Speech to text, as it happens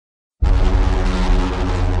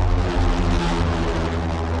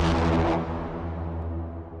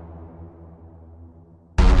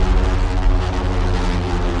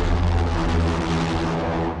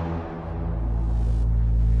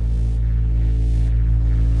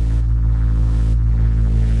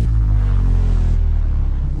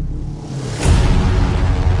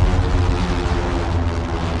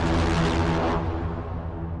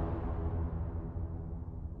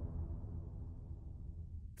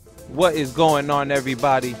What is going on,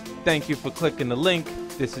 everybody? Thank you for clicking the link.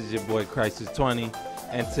 This is your boy Crisis20,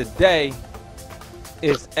 and today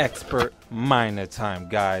is Xpert Minor time,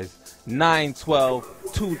 guys.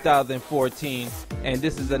 9/12/2014, and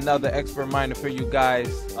this is another Xpert Minor for you guys.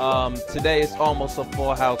 Today it's almost a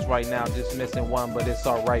full house right now, just missing one, but it's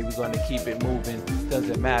all right. We're going to keep it moving.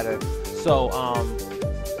 Doesn't matter. So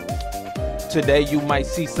today you might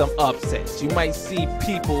see some upsets. You might see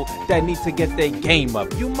people that need to get their game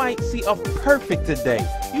up. You might see a perfect today.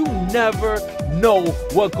 You never know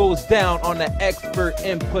what goes down on the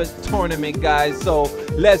XpertInput tournament, guys. So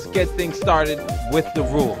let's get things started with the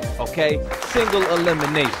rules, okay? Single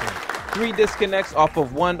elimination. 3 disconnects off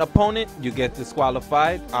of one opponent, you get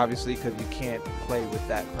disqualified, obviously, because you can't play with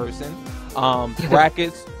that person.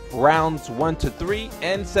 Brackets, rounds 1 to 3,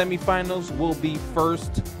 and semifinals will be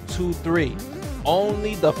 1st to 3.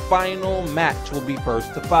 Only the final match will be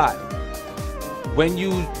 1st to 5. When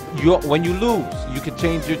you lose, you can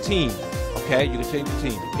change your team. Okay, you can change your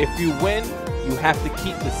team. If you win, you have to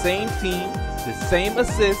keep the same team, the same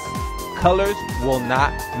assists. Colors will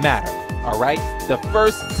not matter. All right. The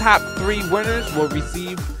first top 3 winners will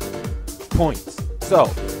receive points. So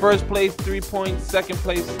first place 3 points, second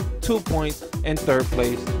place 2 points, and third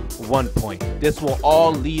place 1 point. This will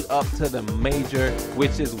all lead up to the major,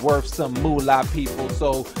 which is worth some moolah, people.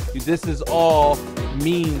 So this is all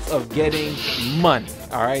means of getting money.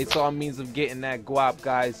 All right, it's all means of getting that guap,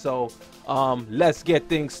 guys. So let's get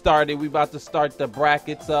things started. We about to start the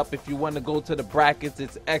brackets up. If you want to go to the brackets,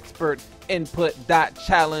 it's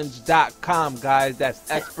expertinput.challenge.com, guys. That's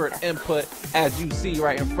XpertInput, as you see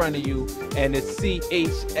right in front of you, and it's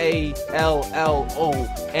CHALLONGE,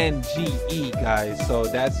 guys. So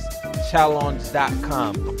that's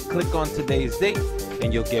challenge.com. Click on today's date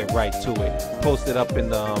and you'll get right to it. Post it up in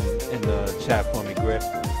the chat for me, Griff.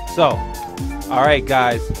 So all right,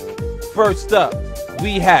 guys, first up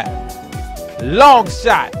we have Long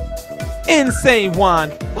Shot, Insane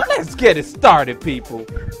Juan. Let's get it started, people.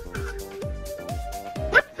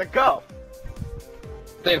 Let's go.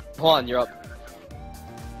 Dave, Juan, you're up.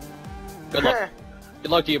 Good luck.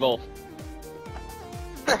 Good luck to you both.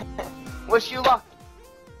 Wish you luck.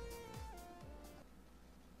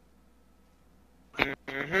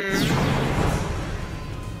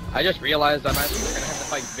 I just realized I'm actually gonna have to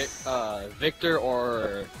fight Victor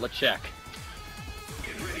or Lechek.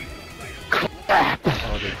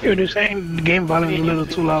 You're just saying the game volume is a little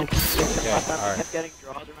too loud. Okay, all right. Getting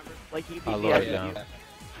draws, remember? Like he I'll lower it down.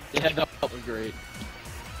 Yeah, that was great.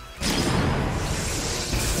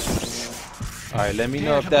 All right, let me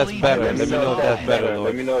know if that's better. Let me know if that's better, Lord.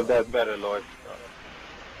 Let me know if that's better, Lord.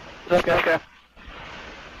 Okay.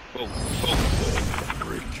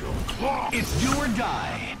 It's do or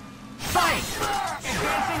die. Fight!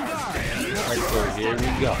 Advancing guard! Alright, so here we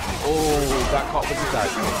go. Oh, got caught with the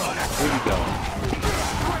dice. Here we go.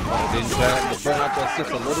 Oh, didn't the burnout that sits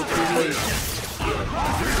a little too late.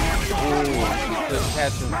 Oh, he could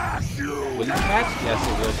catch him. Will he catch? Yes,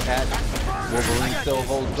 it will catch. Wolverine still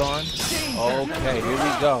holds on. Okay, here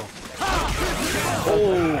we go.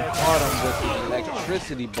 Oh, caught him with the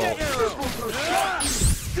electricity bolt.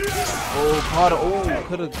 Oh, caught him. Oh,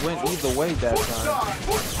 could have went either way that time.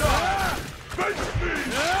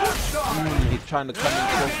 He's trying to come in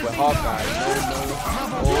close with Hawkeye. No.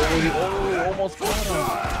 Oh, almost caught him.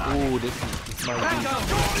 Oh, this might be.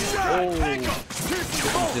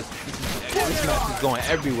 Oh, this match is going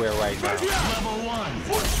everywhere right now. Here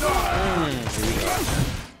we go.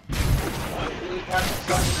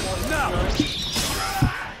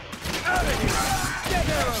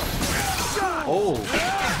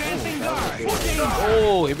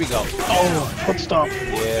 Oh, here we go. Oh, foot stomp.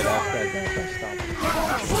 Yeah, that's stop.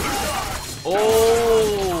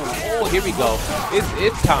 Oh, here we go.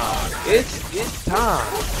 It's time. It's time.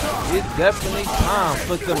 It's definitely time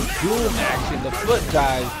for some Doom action. The foot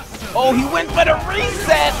guys. Oh, he went for the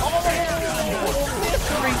reset. Oh,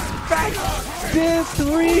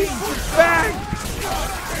 disrespect.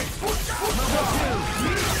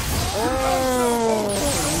 Oh,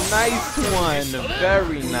 nice one.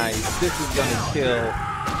 Very nice. This is gonna kill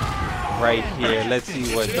right here. Let's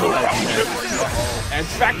see what he has.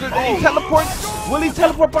 X-Factor, did he teleport? Will he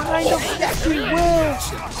teleport behind him? Yes, he will.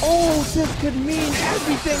 Oh, this could mean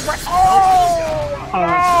everything, right?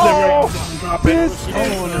 Oh, this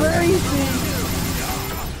is crazy.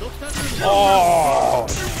 Oh,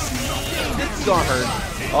 this is gonna hurt.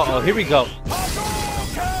 Uh-oh, here we go.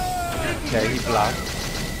 Okay, he blocked.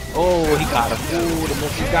 Oh, he got him. Oh, the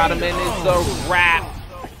Milky got him, and it's a wrap.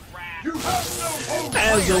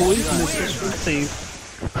 As always, Mr. Save.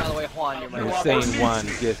 By the way, Juan, you're my Insane Juan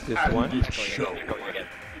gets this one.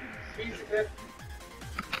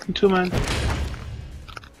 Two man.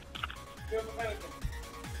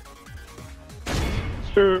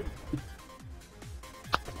 Sure.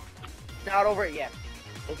 Not over it yet.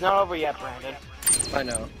 It's not over yet, Brandon. I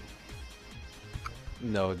know.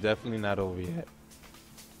 No, definitely not over yet.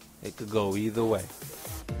 It could go either way.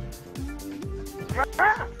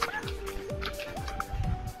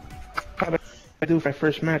 How did I do for my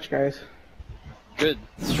first match, guys? Good.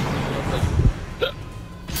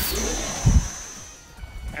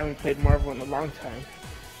 I haven't played Marvel in a long time.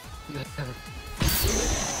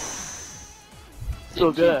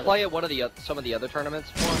 Still Did you good. play at one of the some of the other tournaments?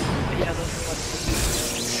 Yeah, those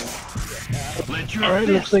Let your Alright,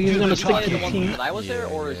 looks like he's gonna Was stick he to the the one team. that I was there,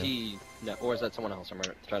 or is Yeah. he? No, or is that someone else? I'm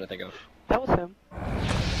trying to think of. that was him.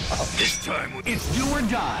 This time it's do or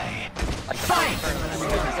die. Fight!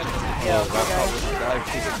 Yeah,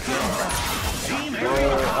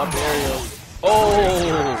 Up aerial.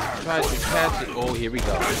 Oh, tried to catch it. Oh, here we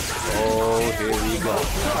go. Oh, here we go.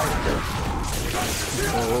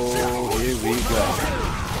 Oh, here we go.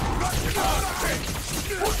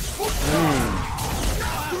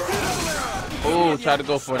 Oh, try to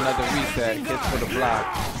go for another reset. Hits for the block.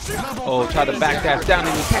 Oh, try to backdash down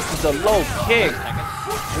and he catches a low kick.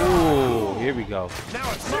 Oh, here we go.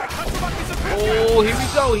 Oh, here we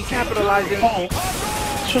go. He capitalizing. Oh,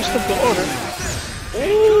 switched up the order.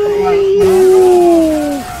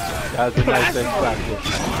 That was a nice practice.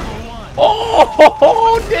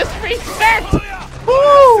 Oh, disrespect!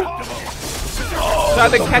 Woo!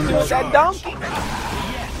 Trying to catch him with that donkey.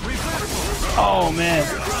 Oh man.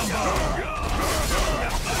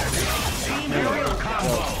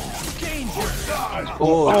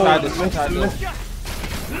 Oh, tried to.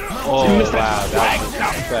 Oh, wow, that was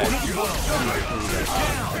disrespect.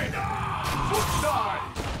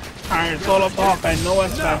 Alright, it's all up to Hawkeye. No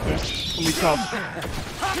X Factor. It's gonna be tough.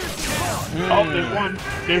 Oh, there's one.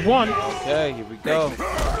 There's one. Okay, here we go.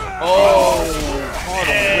 Oh, caught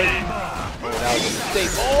him. Oh, that was a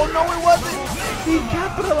mistake. Oh, no, it wasn't. He's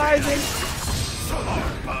capitalizing.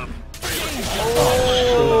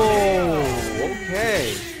 Oh,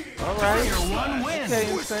 okay. All right. Okay,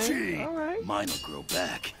 insane. All right. Mine will grow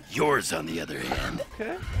back. Yours, on the other hand.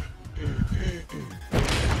 Okay.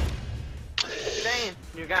 Insane.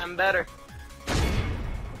 You're getting better.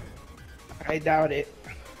 I doubt it.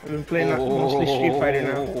 I've been playing mostly Street Fighter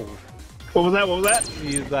now. What was that? What was that?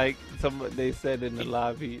 He's like, they said in the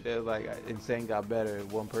lobby, they're like, Insane got better.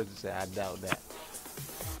 And one person said, I doubt that.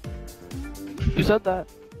 You said that.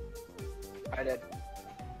 I did.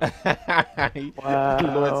 Wow.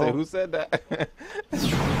 Lord said, who said that? I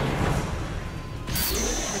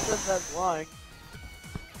said that's lying.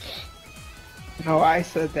 No, I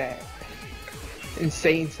said that.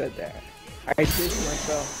 Insane said that. I did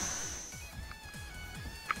myself.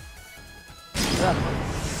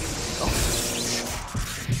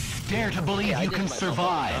 Dare to believe Yeah, I you did can myself all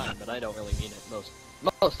the survive. time, but I don't really mean it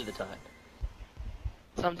most of the time.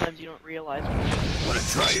 Sometimes you don't realize. Want to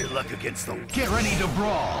try your luck against them? Get ready to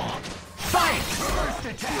brawl. Fight! First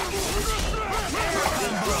attack.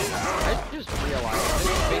 I just realized this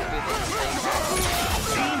is basically the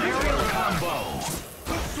Team aerial combo.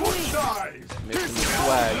 Missing the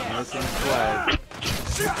swag, missing the swag.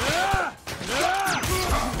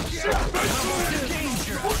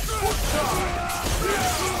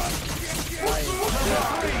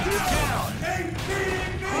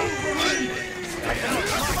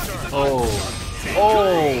 Oh,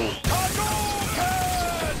 oh!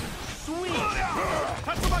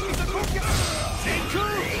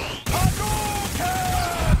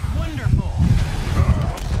 Wonderful.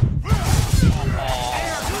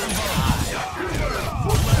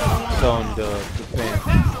 On the fan.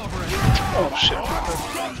 Oh shit.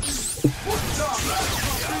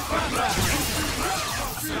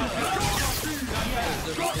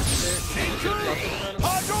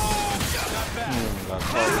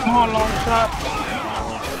 Come on, long shot.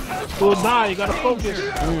 We'll die. You gotta focus.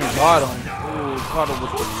 Caught him. Ooh, caught him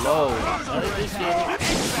with the low.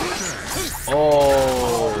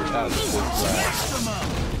 Oh, that was a good flag.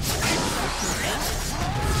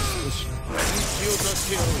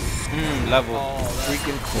 Level.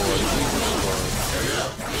 Freaking core.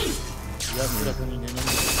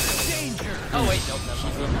 Oh wait, no,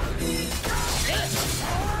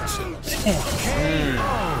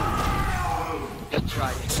 Good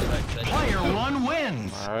try. Player one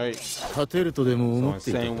wins. Alright. 勝てるとでも So 思って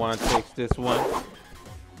いた Insane One takes this one.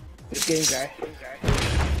 Good game, guy.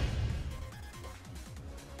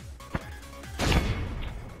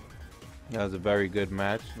 That was a very good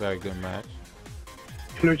match. Very good match.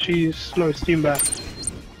 Killer cheese, slow steam back.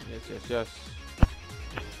 Yes, yes, yes.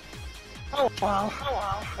 Oh wow. Oh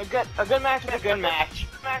wow. A good match is a good match.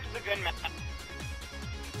 Match is a good match.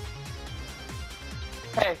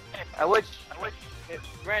 Hey, I wish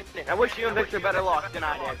Brandon, I wish you and Victor better luck than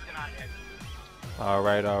I did. All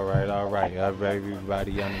right.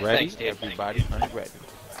 Everybody unready? Thanks, Dave. Everybody unready.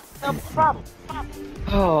 No problem.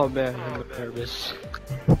 Oh man, I'm nervous.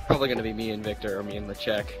 Probably gonna be me and Victor, or me and the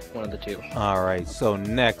Czech. One of the two. All right. So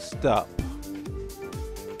next up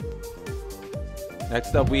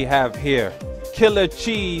we have here Killer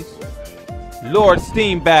Cheese, Lord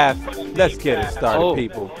Steam Bath. Let's get it started,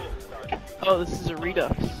 people. Oh, this is a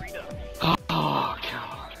redux. Oh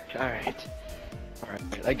god.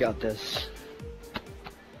 Alright, I got this.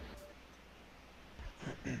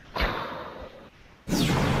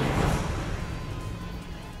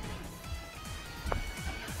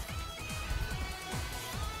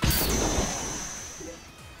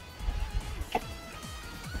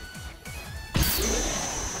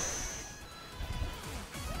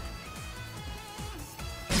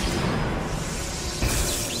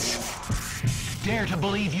 Dare to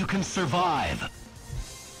believe you can survive.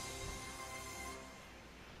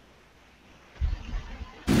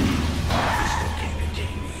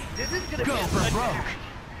 Go for broke.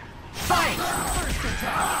 Fight! First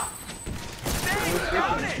attack.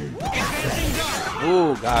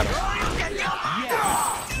 Ooh, got him.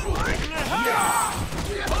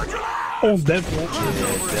 Oh, Deadpool.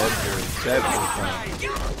 Deadpool.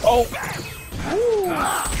 Oh.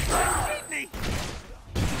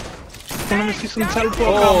 Let me see some teleport.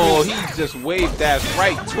 Oh, he just waved that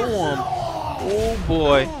right to him. Oh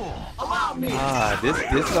boy. This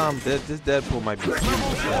Deadpool might be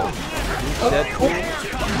serious. Yo. This Deadpool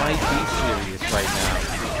might be serious right now.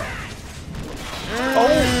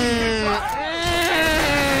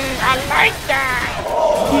 I like that.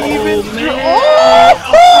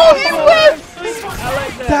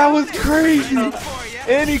 That was crazy.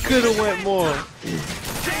 And he could have went more.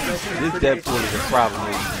 This Deadpool is a problem,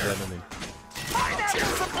 ladies and gentlemen.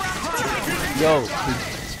 Yo,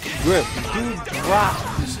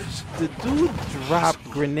 the dude dropped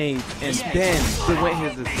grenades and then went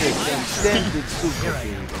his assist and then did super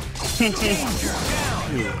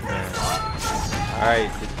dude.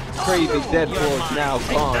 Alright, the crazy Deadpool is now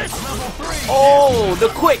gone. Oh, the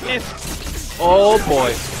quickness! Oh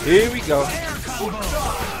boy, here we go.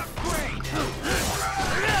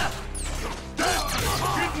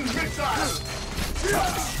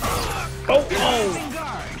 Oh.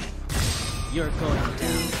 You're going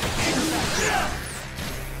down.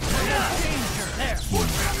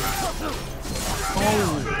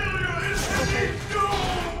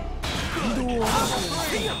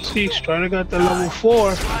 See, Strider got the level 4.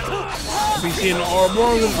 We see in the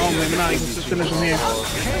Ouroboros. Oh, maybe not. You can just finish him here.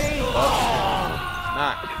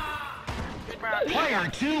 Not. Player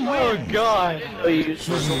 2 Oh wins. god.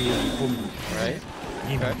 Right?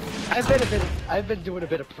 Okay. I've been doing a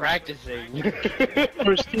bit of practicing.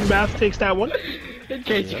 First Team Bath takes that one. In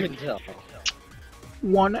case you couldn't tell.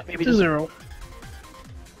 1-0.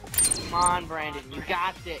 Come on, Brandon. You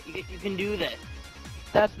got it. You can do this.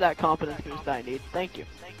 That's that confidence boost I need. Thank you.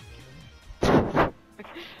 Gee. I'm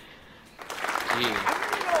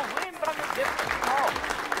gonna win, but I'm a different call.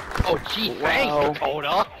 Oh gee, thanks,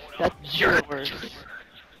 Dakota. That's Jerk. yours.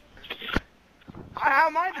 How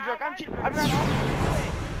am I the jerk? I'm not on.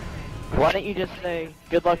 Why don't you just say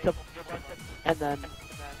good luck to and then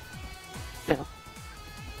yeah.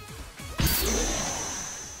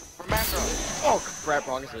 Remember, Oh crap,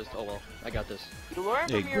 wrong assist. Oh well, I got this. you learn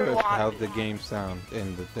Hey, from your Griff, how'd losses. the game sound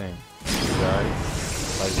in the thing? Alright?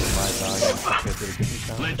 Like with my volume compared to the game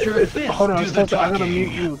sound? Let your fist Hold on, do the I gotta talking.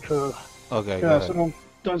 mute you to. Okay, go Yeah, ahead. so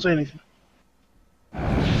don't say anything.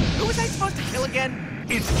 Who was I supposed to kill again?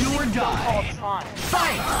 It's do or All die. the time.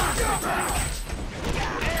 Fight!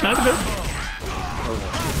 Not good.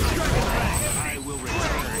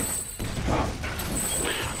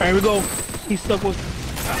 Alright, we go. He's stuck with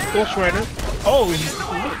Ghost Rider. Oh,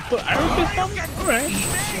 but Iron Fist on? Alright.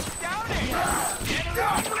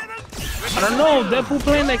 I don't know, Deadpool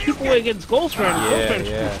playing that keep away against Ghost Rider. Ghost Rider's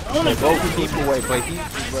They both keep away, but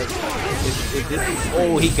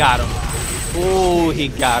oh, he got him. Oh, he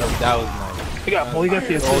got him. That was nice. He got the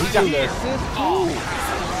assist. Oh, he got the assist too.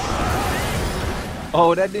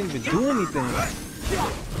 Oh, that didn't even do anything.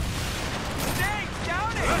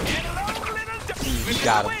 He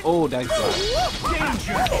got him. Oh, that's good.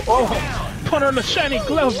 Oh, put on the shiny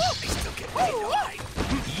gloves.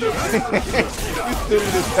 You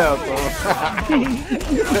stupid as hell, bro.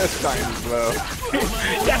 That's tiny, bro.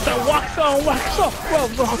 Got the wax on, wax off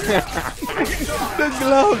glove, bro. The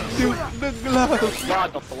glove, dude. The glove. God,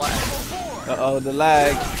 the flag. Uh-oh, the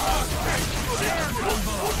lag.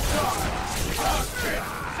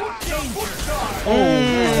 Oh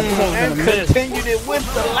man, and continued it with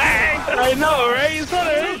the lag. I know, right? You saw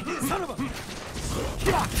that,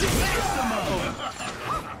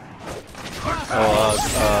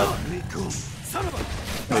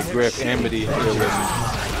 Hey, Griff, Amity here with me.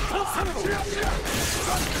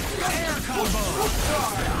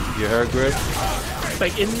 You heard, Griff?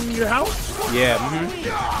 Like in your house? Yeah,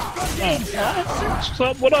 What's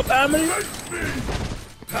up? What up, Amity?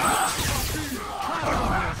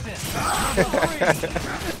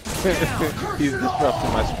 He's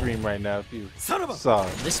disrupting my stream right now. If you saw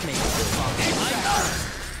it. This makes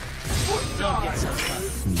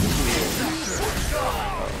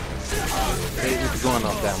It's going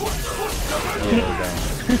off that one.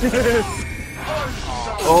 Yeah,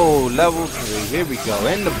 oh, level 3. Here we go.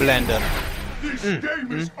 In the blender.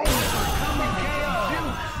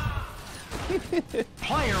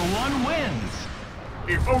 Player 1 wins.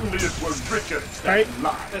 If only it was Richard. Alright,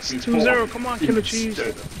 that's 2-0. Come on, Killer Cheese.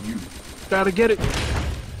 Gotta get it.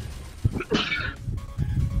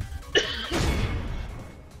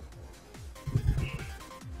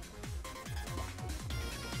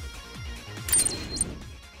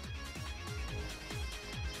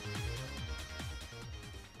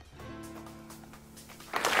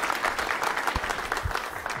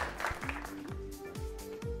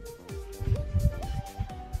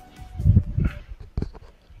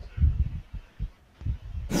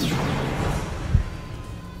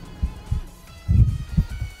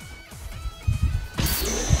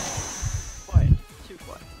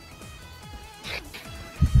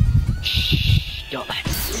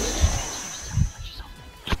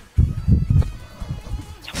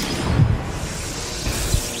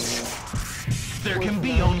 There can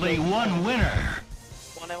be only one winner.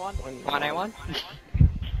 1-1? 1-1?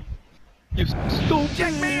 You stupid.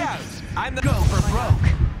 Check me out. I'm the go for broke.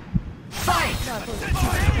 Fight.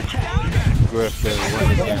 Griff,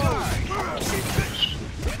 win again.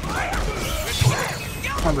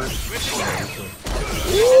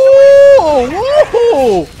 Woo!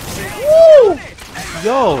 Woo! Woo!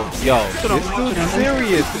 Yo, this dude's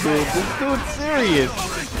serious, dude. This dude's serious.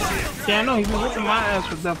 Yeah, I know, he was whipping my ass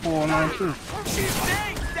with that 409 too.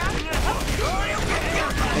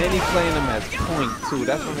 And he's playing him as point too.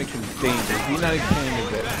 That's what makes him dangerous. He's not even playing him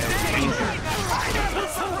as easy.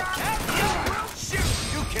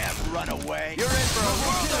 You can't run away. You're in for a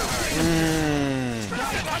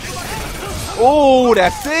Oh,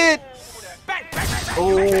 that's it.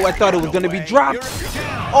 Oh, I thought it was gonna be dropped.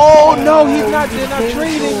 Oh no, he's not. They're not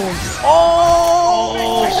trading. Oh,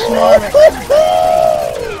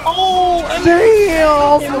 oh,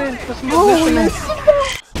 damn.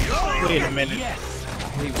 Wait a minute.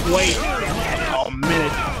 Wait a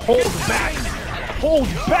minute. Hold back. Hold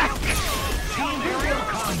back.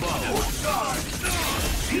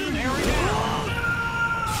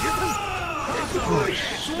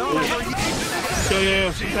 Yeah,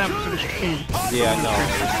 what happened to the stream? Yeah, I know.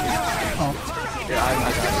 Oh. Yeah, I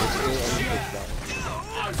got it.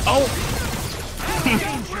 Oh!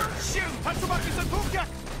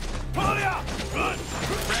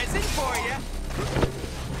 present for you.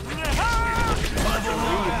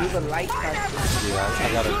 Do the light touch. Yeah, I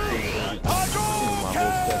got to see my whole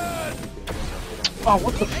setting. Oh,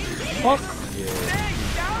 what the fuck? Yeah.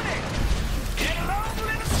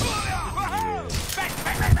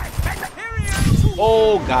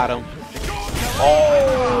 Oh, got him.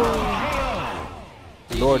 Oh!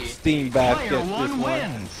 Lord Steam Bath gets this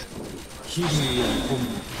one.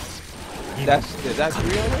 That's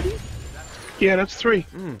 3 already? Yeah, that's 3.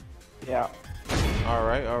 Yeah.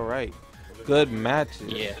 Alright. Good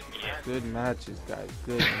matches. Yeah. Good matches, guys.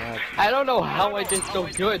 Good matches. I don't know how I did so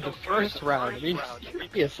good the first round. I mean,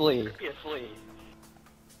 seriously.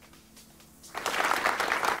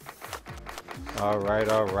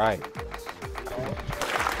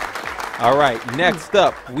 Alright, next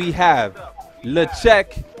up we have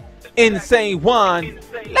LeCheck, Insane Juan.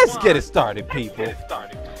 Let's get it started, people.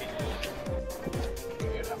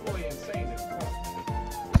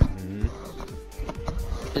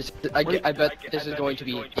 I bet this is going to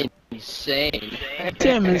be insane.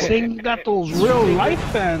 Damn, Insane got those real life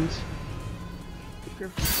fans.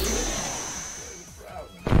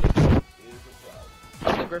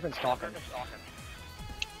 Oh, Griffin's talking.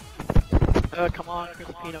 Come on,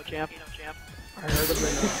 Filipino champ. I heard of it.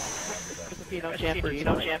 Filipino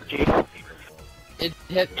champ, G. It's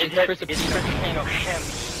Filipino champ.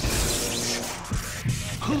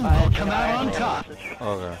 Who will come out on top?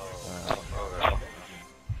 Okay.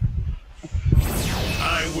 I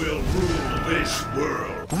will rule this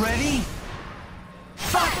world. Ready?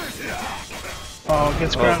 Fight! Oh,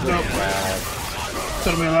 gets grabbed good up. grab. It's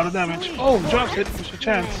gonna be a lot of damage. Oh, drops it. There's a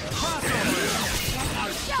chance.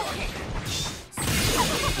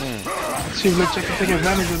 See if Lichek can take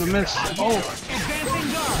advantage of the miss. Oh.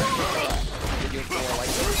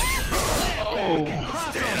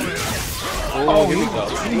 Oh, here we go.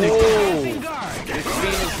 Oh, this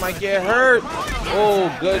Phoenix might get hurt.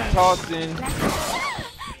 Oh, good tossing.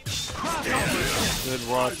 Good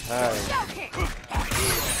raw tag.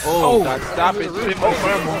 Oh, God, stop it.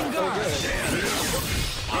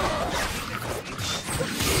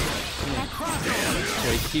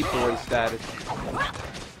 Okay, keep away status.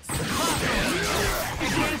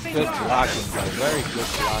 Good blocking, though. Very good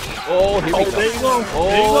blocking. Oh, here we go. There you go.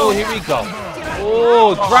 Oh, here we go.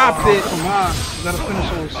 Oh, dropped it. Come on, you gotta finish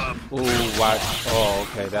those. Oh, watch. Oh,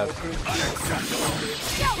 okay, that's.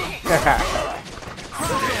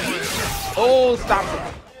 Oh, stop it.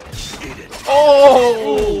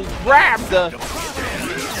 Oh, grab the.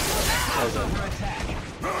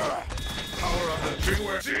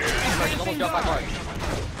 Almost got back hard.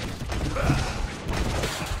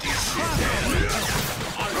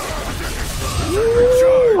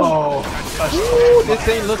 Oh, Ooh, this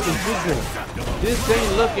ain't looking too good. This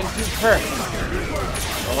ain't looking too perfect.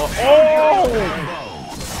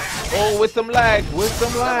 Oh, with some lag, with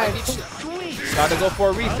some lag. Tried to go for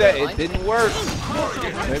a reset, it didn't work.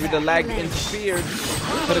 Maybe the lag interfered.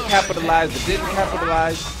 Could have capitalized, but didn't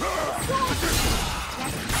capitalize.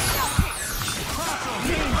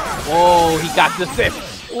 Oh, he got the sip.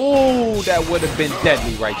 Oh, that would have been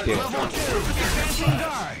deadly right there.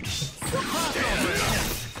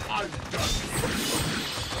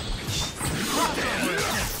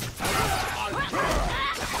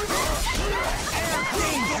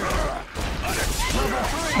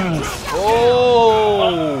 Oh!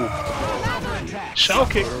 shell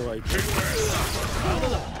kick.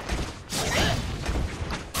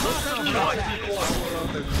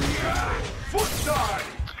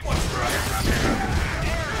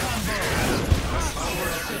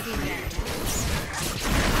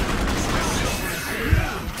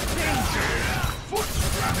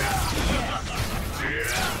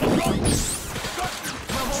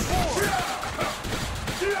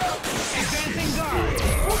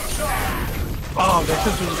 Oh, that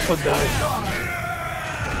just was so bad.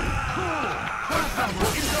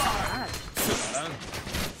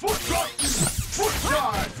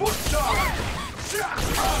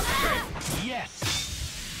 Yes.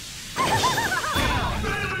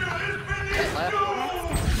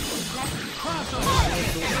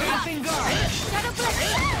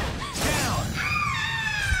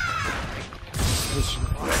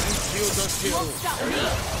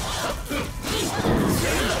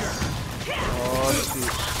 Oh,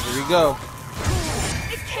 shoot. Here we go.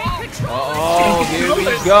 Oh, here we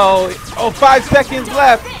go. Oh, 5 seconds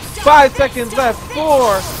left. 5 seconds left.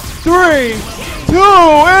 4, 3, 2,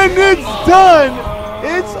 and it's done.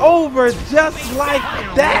 It's over just like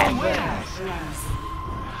that.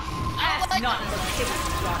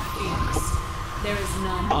 There is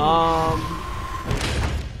none.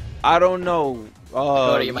 I don't know.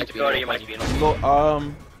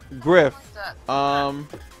 Griff.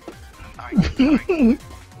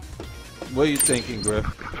 What are you thinking, Griff?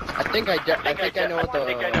 I think I know what the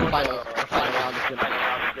final round is gonna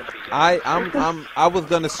be. I was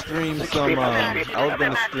gonna stream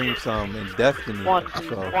some in Destiny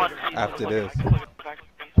so after this.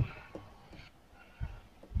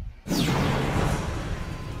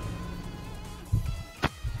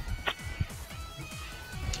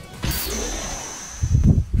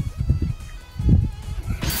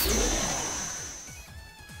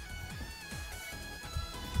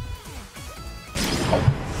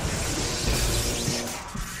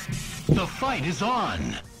 The fight is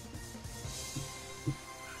on.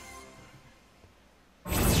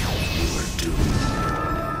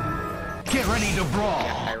 Get ready to brawl.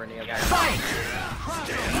 Fight!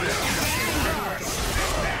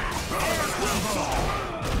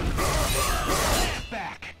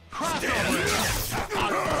 Back. Crossover.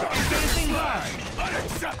 Facing guard.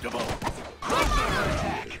 Unacceptable. Crossover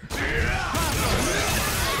attack.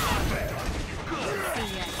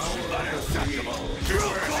 Unacceptable.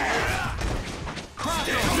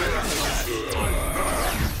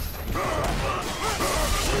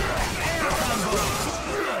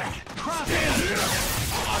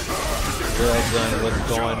 Girlfriend, what's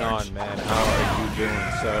going on, man? How are you doing,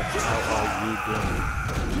 sir? How are you doing?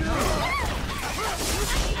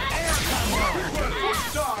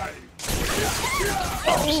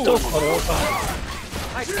 I'm still caught up.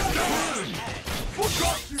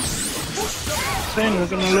 Thing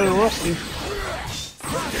looking a little rusty.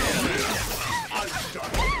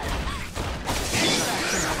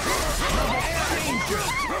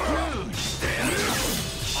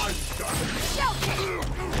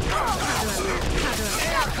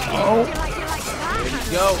 Oh, There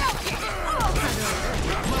you go.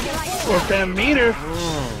 worth that meter.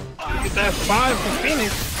 Get that 5 for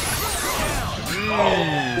Phoenix.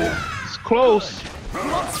 It's close.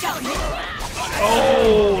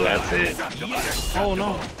 Oh, that's it. Oh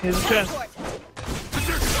no, here's the chest.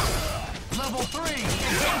 Level 3.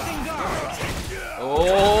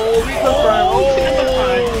 Oh, we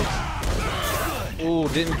oh,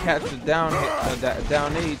 didn't catch the down that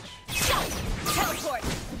down H.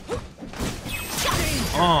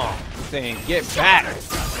 Saying get back.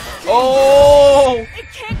 Oh, It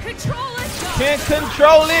can't control it. can't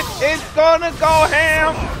control it. It's gonna go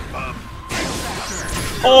ham.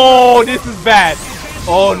 Oh, this is bad.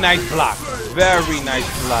 Oh, nice block. Very nice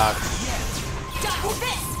block.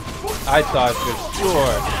 I thought for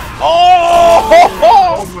sure. Oh,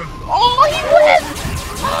 oh, he went.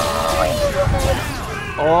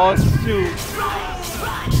 Oh, shoot.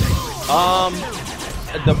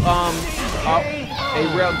 Hey,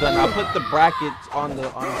 Railgun, I'll put the brackets on the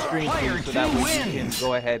screen for you so that way you can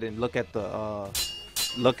go ahead and look at the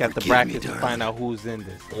brackets to find out who's in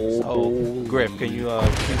this. So, Griff, can you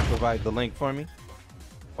please provide the link for me?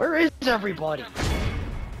 Where is everybody?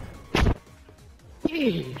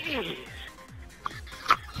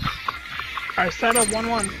 Alright, set up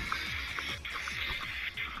 1-1.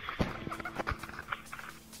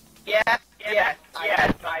 Yes,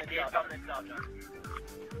 I did something.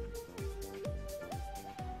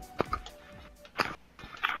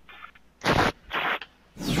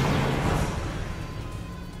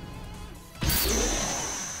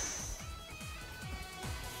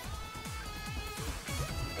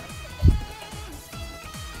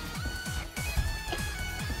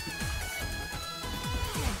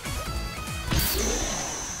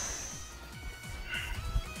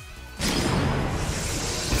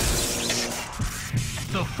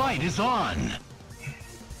 The fight is on.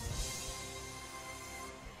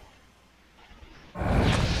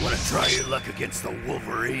 Wanna try your luck against the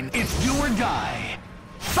Wolverine? It's do or die.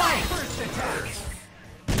 Fight! First attack.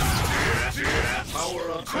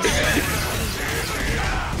 Power up.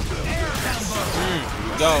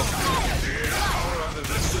 Go.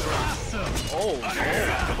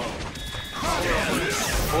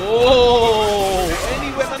 Oh, and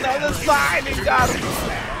he went on the other side and got him.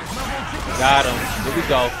 Got him. Here we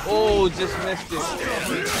go. Oh, just missed it.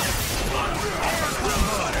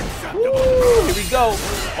 Woo, here we go.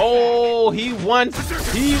 Oh, he won.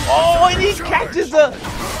 Oh, and he catches a.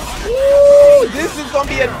 Woo, this is gonna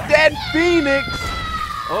be a dead Phoenix.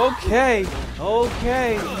 Okay.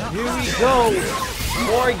 Here we go.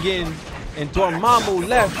 Morgan and Dormammu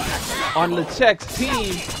left on LeCheck's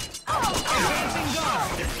team.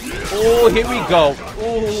 Oh, here we go.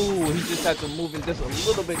 Oh, he just had to move in just a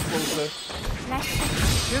little bit closer.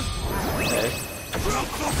 Okay.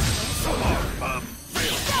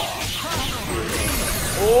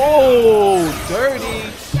 Oh, dirty.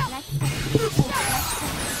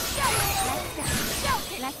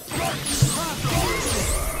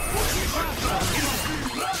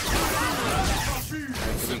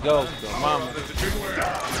 Here we go. Dormammu.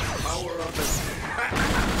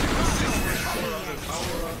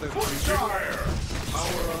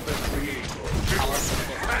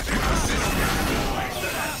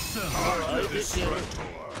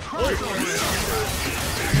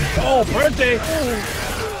 Oh, birthday!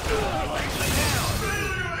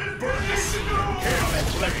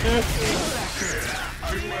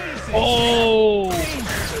 Oh!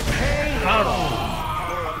 Got him.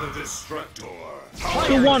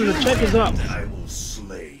 2-1, the check is up. I will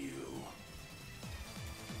slay you.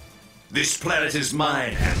 This planet is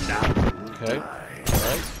mine, and now. Okay.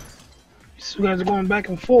 Alright. These two guys are going back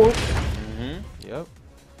and forth. Yep.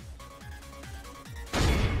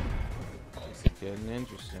 It's getting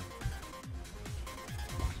interesting.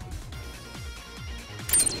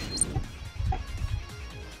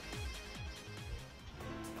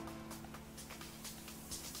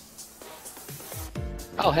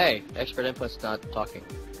 Oh hey, XpertInput's not talking.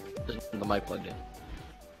 There's the mic plugged in.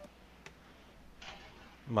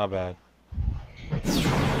 My bad.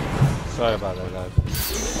 Sorry about that, guys.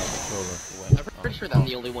 I'm pretty sure that I'm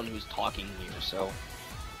the only one who's talking here, so...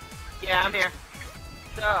 Yeah, I'm here.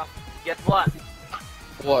 So, guess what?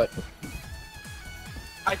 What?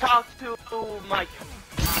 I talked to Mike.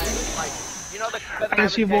 You know the... I can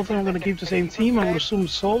see both of them are going to keep the same team. I would assume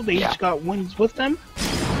so. They each got wins with them.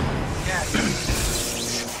 Yeah.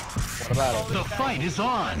 What about it? The fight is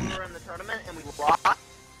on. We were in the tournament and we lost.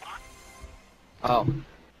 Oh.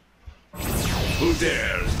 Who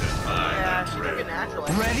dares defy Yeah, the she took it threat?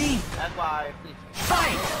 naturally. Ready? That's why.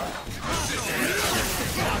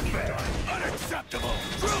 Unacceptable.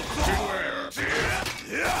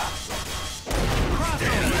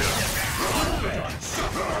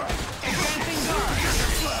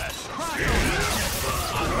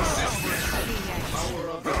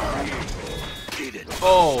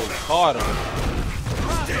 Oh, caught him.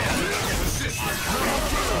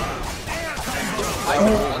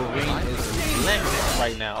 Wolverine is relentless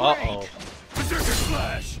right now. Uh-oh.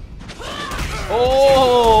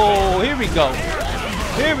 Oh, here we go.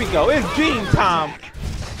 Here we go. It's dream time.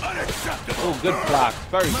 Oh, good block.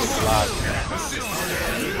 Very good block.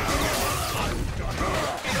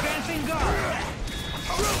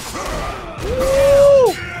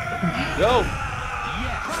 Woo! Go.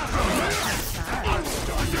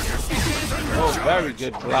 Oh, very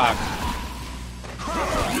good block.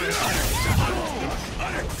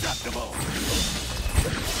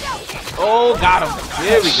 Oh, got him.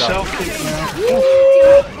 There we go.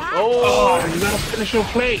 Oh, you gotta finish your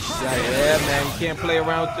plate. Yeah, man. You can't play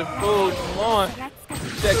around with your food. Come on.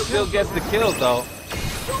 Check still gets the kill, though.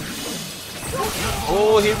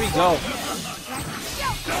 Oh, here we go.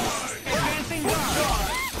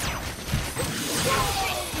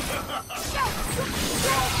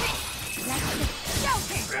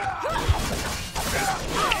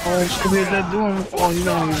 Oh, Scooby, is that doing? Oh, you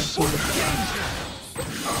know he's so good.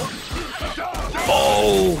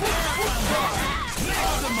 Oh!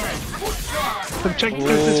 Check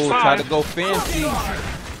this is Try to go fancy.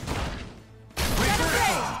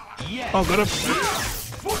 Oh, got up.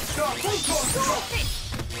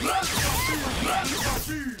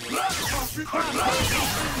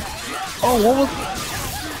 Oh, what was?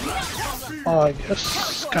 Oh, I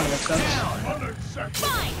guess kind of makes sense.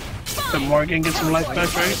 The Morgan gets some life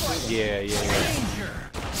back, right? Yeah.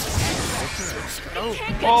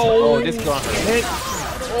 Oh, this gonna hit.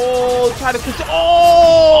 Oh, try to push it.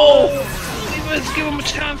 Oh! Let's give him a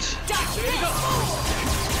chance.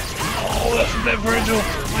 Oh, that's a bad Virgil.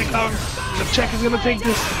 My God, the check is gonna take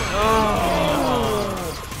this. Oh.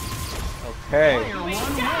 Okay.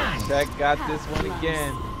 Check got this one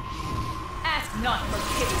again. Ask not for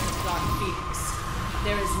pity, Dark Phoenix.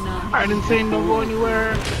 There is none. I didn't say no go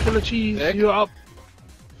anywhere. Killer Cheese, you're up.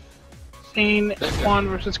 Sane Juan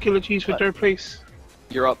versus Killer Cheese for third place.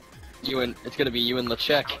 You're up. It's gonna be you and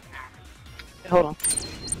LeCheck. Hold on.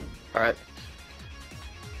 Alright.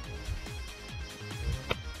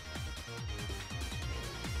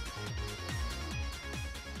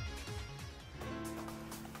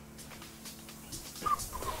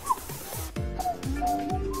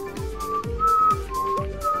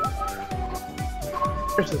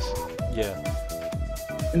 Versus Yeah.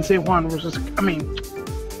 Insane Juan versus,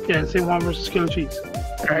 Insane Juan versus Killer Cheese.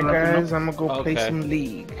 Alright guys, I'm gonna go play some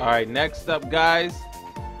League. Alright, next up guys,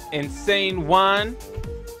 Insane Juan,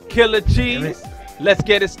 Killer Cheese. Let's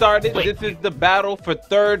get it started. This is the battle for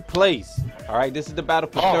third place. Alright, this is the battle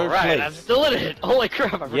for third place. I'm still in it. Holy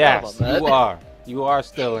crap, I forgot Yes, about that. you are. You are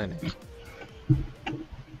still in it.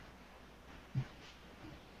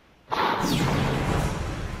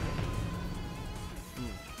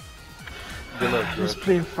 Good luck, Let's bro.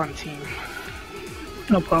 play a fun team.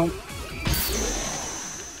 No problem.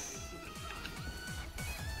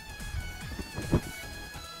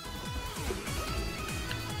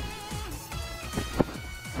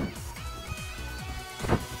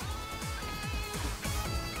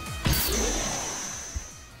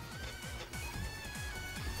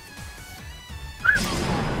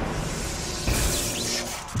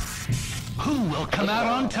 Who will come out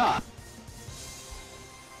on top?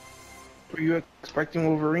 Were you expecting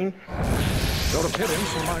Wolverine? Go to pit him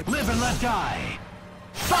for my live and let die.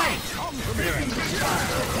 Fight!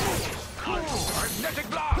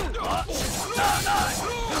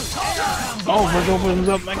 Oh, Virgil opens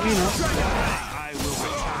up Magina.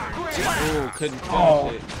 Oh, couldn't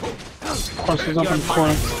finish it. Crosses up in the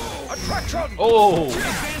corner. Oh!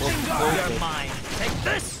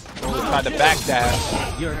 Oh, tried to back dash.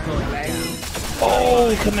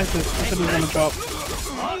 Oh, connected. I said he was gonna drop.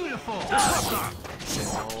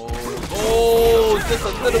 Oh, just a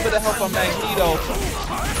little bit of help on Magneto.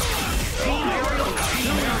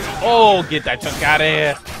 Oh, get that chunk out of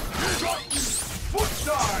here.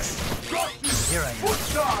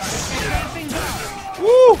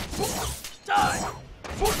 Woo!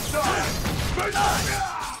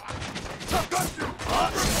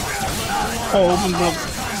 Oh, opens up.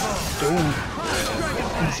 Doom.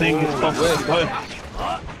 Insane gets bumped with the button.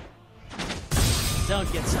 Don't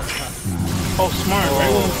get so tough. Oh, smart,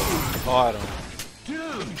 right? Caught him.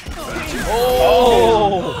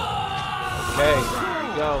 Oh! Okay, here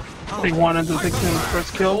we go. They wanted to take him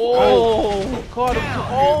first kill. Oh, caught him.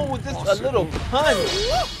 Oh, just a little punch.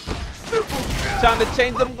 Trying to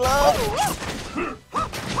change them gloves.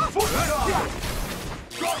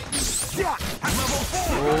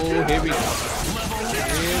 Oh, here we go.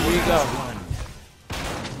 Here we go.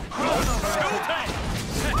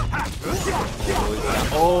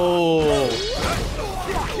 Oh.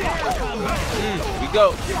 We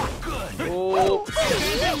go. Oh.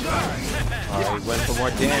 Alright, went for more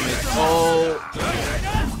damage. Oh.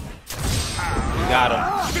 We got him.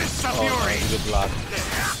 Oh, good block.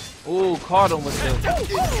 Oh, caught him with the.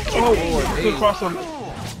 Oh, good cross him.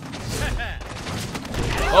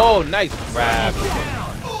 Oh, nice grab.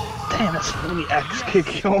 Damn, that's a really axe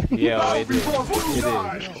kick, yo. Yeah, it is. It is.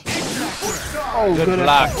 Oh, Good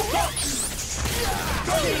block.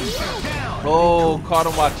 Oh, caught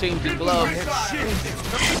him while changing gloves.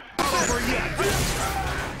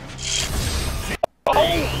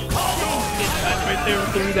 Right there,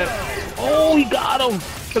 doing that. Oh, he got him.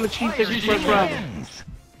 Killer Chief takes the first round.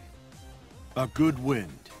 A good wind.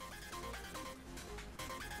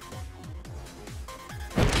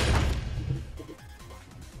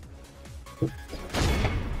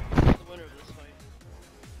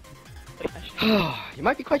 You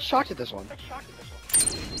might be quite shocked at this one.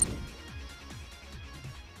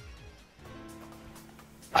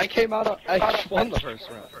 I came out. I won the first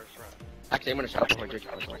round. Actually, I'm gonna stop before I drink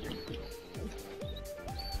first one.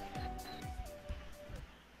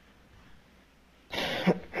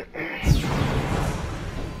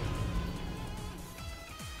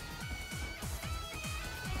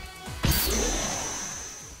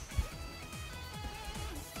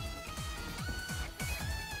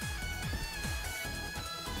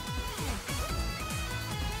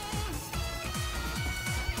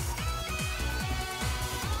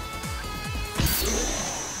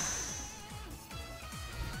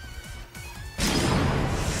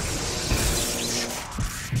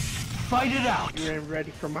 Fight it out. You ain't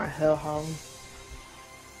ready for my hellhound.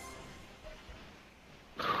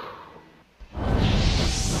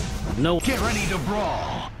 No. Get ready to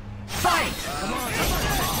brawl. Fight.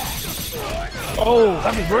 Oh,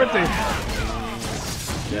 happy birthday.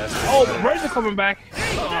 Yes. Oh, the birds are coming back.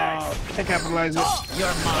 Can't capitalize it.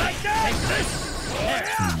 You're mine. Take this.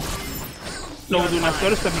 No, do not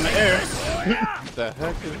stutter step in the air. What the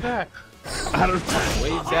heck is that? I don't know.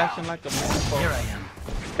 Wave dashing like a motherfucker. Here I am.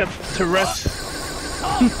 Got Tourette's.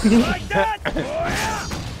 Like that.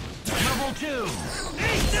 Level 2.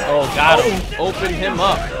 Oh, got him. Open him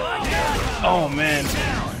up. Oh man.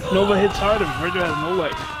 Nova hits hard and Virgil has no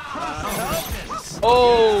life.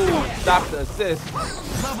 Oh, stop the assist.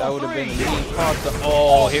 That would have been a mean cross.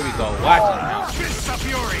 Oh, here we go. Watch it now.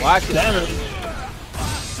 Watch it. Damn it.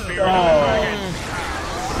 Oh.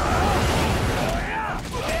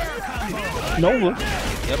 Nova.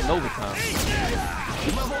 Yep, Nova time.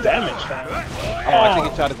 Damage, fam. Oh, I think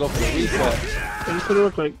he tried to go for the reset. That's what it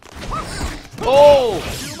looked like. Oh!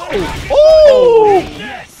 Oh!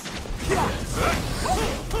 Yes.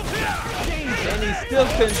 And he still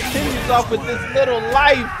continues off with this little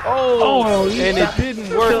life. Oh! And it didn't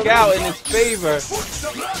work out in his favor.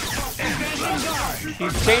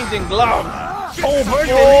 He's changing gloves. Oh,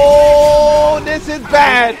 Virgil. Oh! This is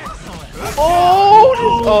bad.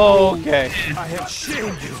 Oh! Okay.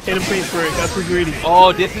 Hit him face for it. Got too greedy.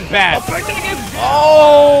 Oh, this is bad.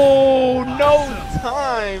 Oh! No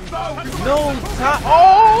time. No time.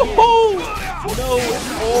 Oh! No.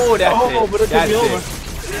 Oh, that's it. But it could That's be over. it.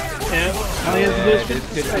 Yeah. All he has to do is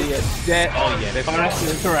This could be a dead. Oh, yeah. That's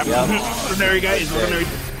That's a wrap. Yep. Ordinary guy is ordinary.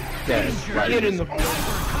 dead. Get in the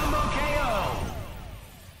Combo KO.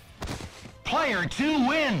 Player 2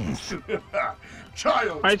 wins.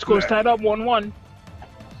 Alright, score's tied up 1-1.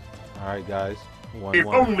 Alright, guys. If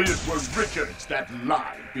 1-1. only it was Richards that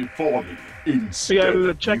lied before me So instead. you got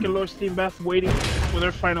the Czech and Lord Steam Bath waiting for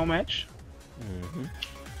their final match. Mm-hmm.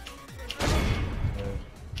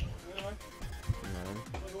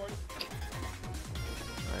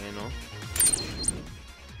 I know.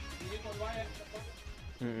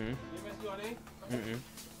 Mm-mm. Mm-mm.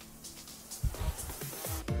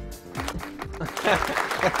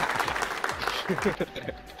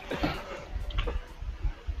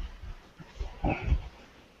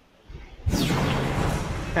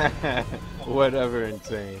 Whatever,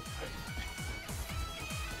 insane.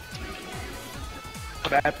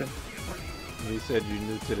 What happened? You said you're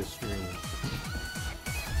new to the stream.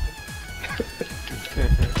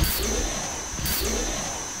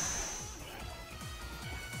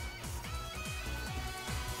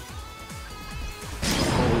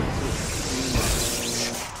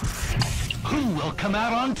 Who will come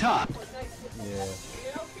out on top? Yeah.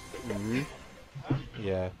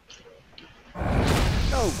 Yeah.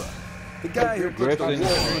 Nova, the guy who puts the Griffin.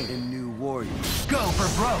 war in new warriors. Go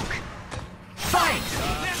for broke. Fight!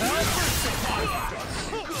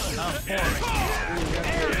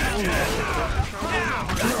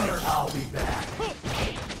 I'll be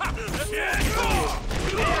back.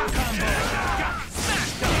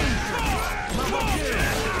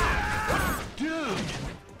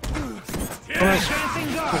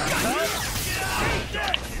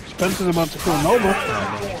 Spencer's about to kill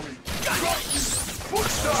Nova.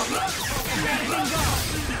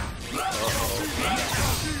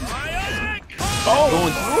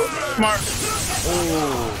 Oh, smart.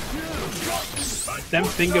 Oh. Them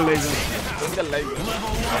finger lasers. Finger lasers.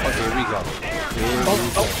 Okay, here we go. Here we go.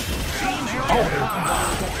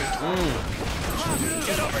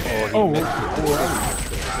 Oh, he missed it.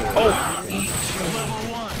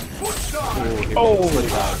 Oh,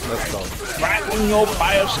 let's go. Rattling your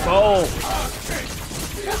fire skull.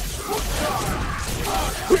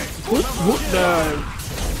 Whoop dive.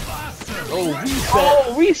 Oh, reset.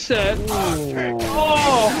 Oh, reset.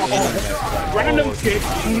 Oh, random kick.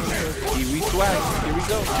 He re-swagged. Here we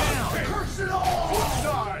go.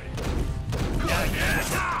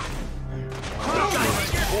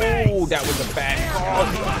 Oh, that was a bad cross.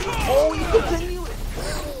 Oh, he continued.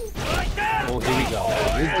 Oh, here we go.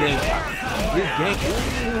 This game.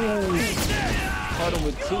 Ooh. Caught him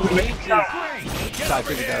with 2 H's. So I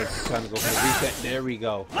figured that was trying to go for the reset. There we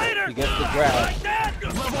go. He gets the grab.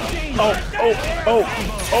 Oh.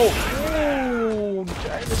 Ooh,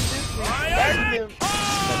 trying to assist me. Back him.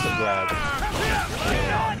 That's a grab.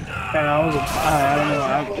 And I don't know. I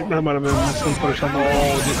think that might have been my son or something.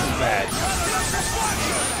 Oh, this is bad.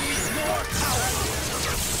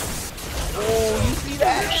 Oh, you see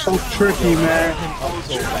that? So tricky, man.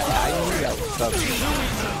 So bad. I knew that was something.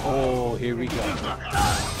 Oh, here we go.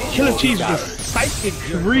 Killer Cheese with psychic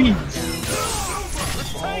greed.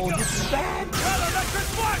 Oh, this is bad.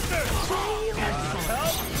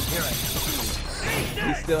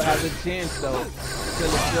 He still has a chance, though.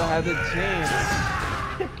 Killer still has a chance.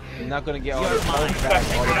 He's not gonna get all his health back,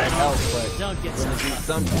 all of that health, but he's gonna do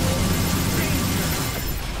something.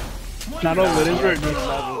 Not over, it is right.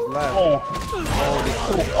 Levels left.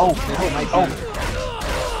 Oh, This might be.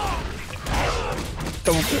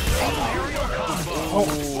 double kick.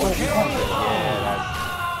 Yeah,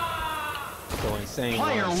 that's so insane.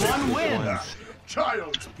 Player one wins.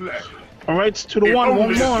 Child's play. All right, it's 2-1. One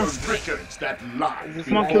Only more. for Richards that lie.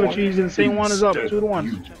 Come on, Killer Cheese. Insane one is up.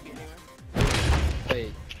 2-1.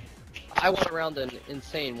 Wait. I went around an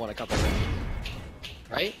insane one a couple of times.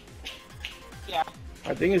 Right?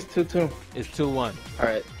 I think it's 2-2. It's 2-1.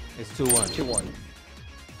 Alright. It's 2-1. 2-1.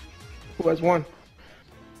 Who has one?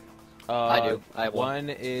 I do. I have one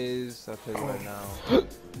is, I'll tell you right now.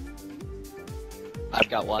 I've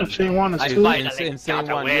got one. Insane one is I 2. fight. Insane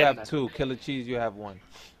one, you have 2. Killer Cheese, you have 1.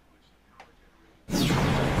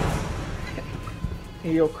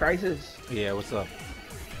 Hey, yo, Crisis. Yeah, what's up?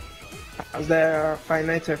 How's that Five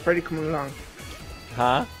Nights at Freddy coming along?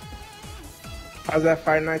 Huh? How's that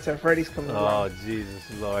Five Nights at Freddy's coming Oh, along? Jesus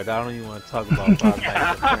Lord. I don't even want to talk about Five Nights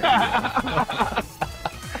at Freddy's.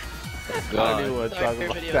 I don't even want to talk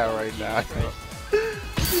about that right now.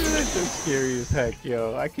 It's so scary as heck,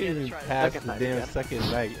 yo. I can't even pass the damn second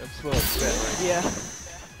night. I'm so upset right Yeah.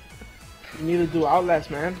 You need to do Outlast,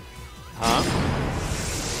 man. now. Huh?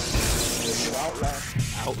 You need to do Outlast. The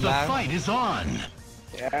Outlast? fight is on.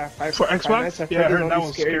 Yeah, For Five Xbox? Nights at Yeah, I Freddy's heard that only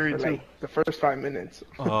was scary scary for, too. like, the first 5 minutes.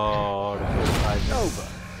 Oh, the first 5 minutes.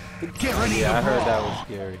 Get ready Yeah, to I heard that brawl. was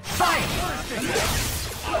scary. Fight!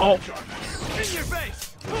 Oh,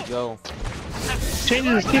 Here we go.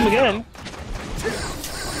 changing his team again.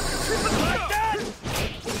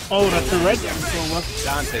 Oh, that's the red one.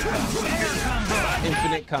 Dante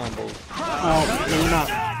infinite combos. Oh, maybe not.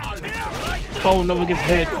 Oh, Nova gets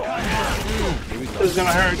hit. Here we go. This is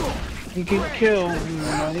gonna hurt. He can kill.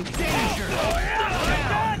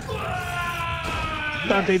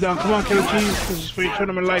 Dante down. Come on, Killer Cheese. This is for your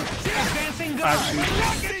tournament life. Actually.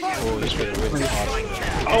 Oh, this could have really hard.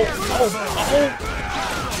 Oh.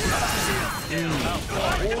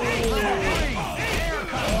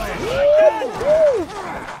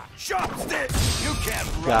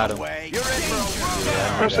 Got him.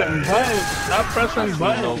 Press that button. Stop pressing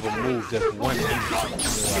button. Nova move just one inch.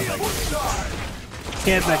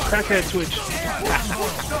 He had that crackhead switch.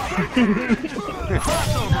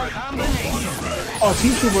 Oh,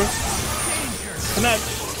 Team Trooper. Connect.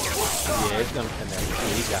 Yeah, it's gonna connect.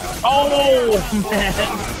 Yeah, he got it. Oh, man.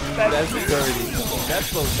 That's dirty. That's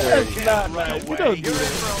so dirty. That's not right. We don't do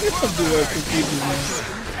that. We don't do that to people, man.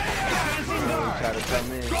 try to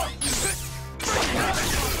come in.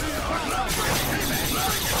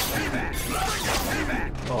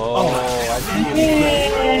 Oh, I see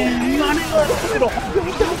it.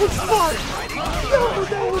 That was smart.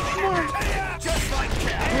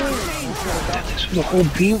 The whole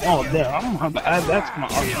beam all there. I don't have to add that to my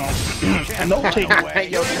arsenal. And no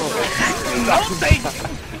takeaway. No take.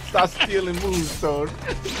 Stop stealing moves, son.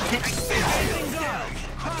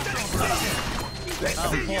 I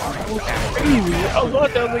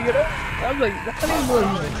was like, that ain't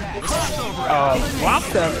block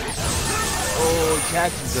them. Oh, he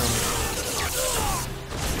catches him.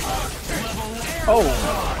 Oh.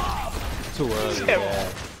 Too early, Yeah.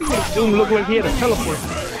 yeah. Doom looked like he had a teleport.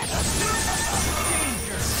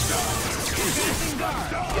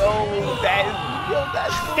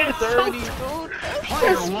 That's dirty, dude.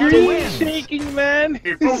 That's screen shaking, man.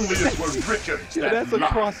 If only it were Richards Yeah, that that's a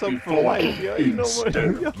lied cross up for before life, yo. You know what?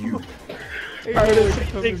 instead Yo. of you.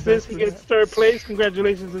 Alright, takes this. He gets third place.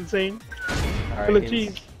 Congratulations, Insane. Killer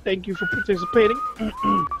Cheese, thank you for participating.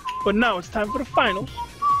 But now it's time for the finals.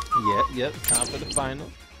 Yep, time for the final.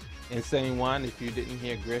 Insane One, if you didn't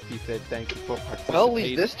hear Griff, he said thank you for participating. Well, at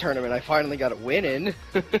least this tournament I finally got a win in.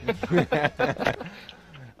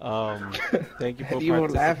 Thank you for You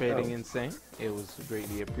won't laugh, participating, though. Insane. It was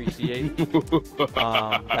greatly appreciated. That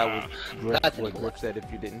was what Griff said if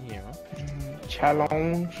you didn't hear him.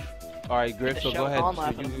 Challenge. Alright, Griff, so The go show's on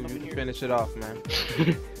ahead. live. You can finish it off, man.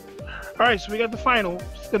 Alright, so we got the final.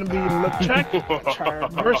 It's gonna be LeCheck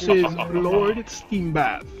versus Lord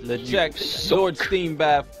Steambath. LeCheck, Lord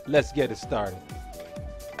Steambath, let's get it started.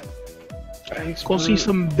 Let's go see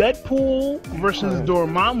some Deadpool versus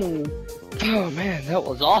Dormammu. Oh man, that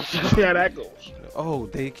was awesome. See how that goes. Oh,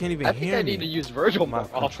 they can't even I think hear I me. need to use Virgil My more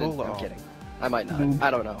often. controller I'm off. kidding. I might not.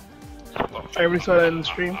 I don't know. I already saw that in the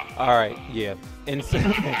stream. Alright, yeah.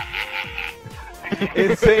 Insane.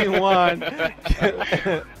 Insane One.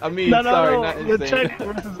 I mean, No, sorry, not Insane. LeCheck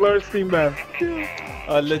versus Lord Steambath.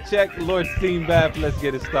 LeCheck, Lord Steambath, let's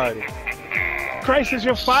get it started. Crisis,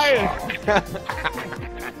 you're fired.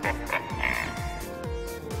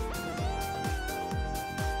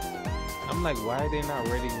 I'm like, why are they not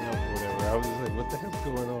reading up or whatever? I was just like, what the hell's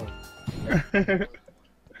going on?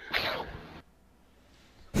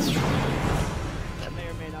 That may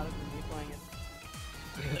or may not have been me playing it.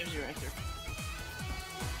 There's your answer.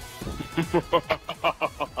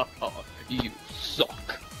 You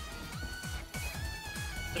suck.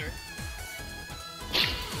 Sir.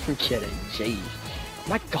 I'm kidding. Jeez.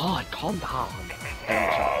 My God, calm down.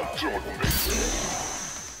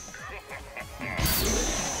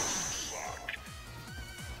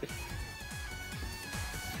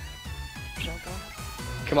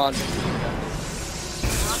 Come on.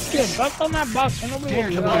 Yeah, back on that box. Ain't nobody Dare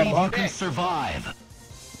looking to at that believe you box. can survive.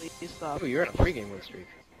 Please stop. Oh, you're in a pregame win streak.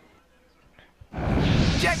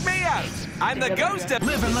 Check me out! I'm the ghost of...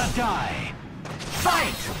 Live and let die.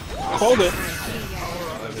 Fight! Hold it.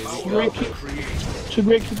 Two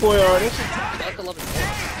great keyboard artists. That's 11 points.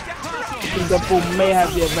 I think Deadpool may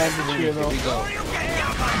have the advantage here, though.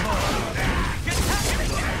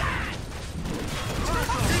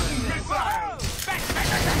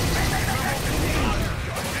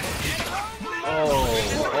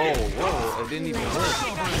 Whoa, it didn't even work.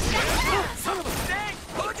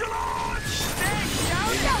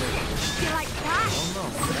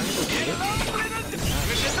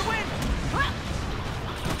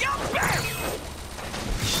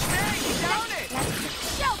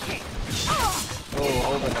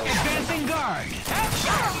 Advancing guard. Advancing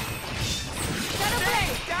guard.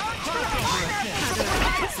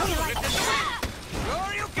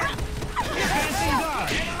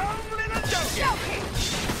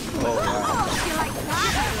 Oh, wow.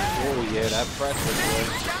 Oh, yeah, that pressure, boy.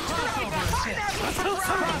 Level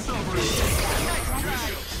 3.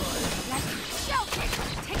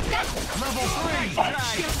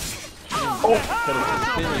 Oh,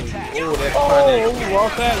 that's funny. Well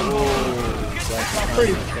said. That's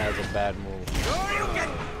pretty. That's a bad move.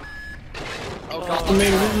 Oh, God. I mean,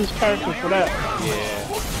 we use character for that.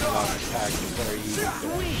 Yeah, attack is very easy.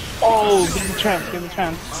 Oh, give him a chance, give him a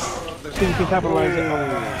chance. See if he can capitalize it.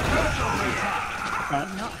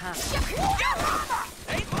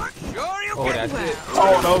 Oh, that's it.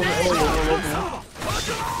 Oh, no,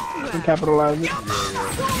 no. Can capitalize it.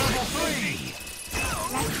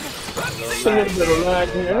 Just a little bit of lag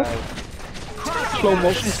here. Slow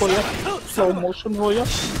motion for you. Slow motion for you.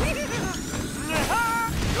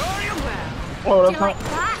 Oh, that's not.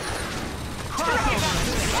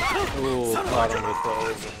 Oh, caught him with the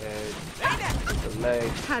overhead. The leg.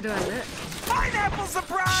 How do I look? Pineapple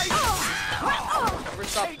surprise! Never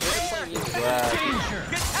stop winning. Shadow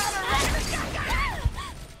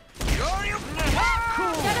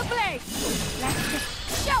Blade! Let's get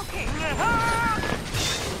choking!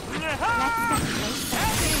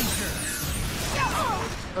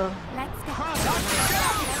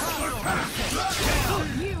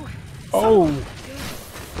 Oh!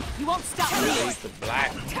 You won't stop me! The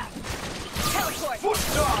black.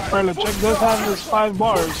 Alright, LeChuck does have his 5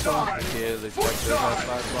 bars, so. Yeah, the check does have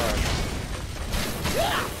 5 bars.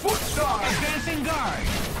 Foot star! Advancing guard!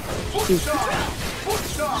 Foot star! Foot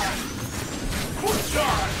star! Foot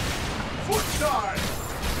star! Foot star!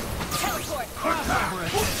 Teleport!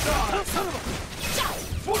 Foot star!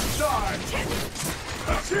 Foot star!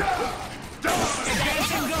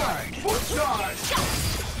 Advancing guard! Foot star!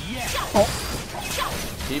 Yes!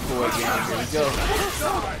 People again, here we go. Foot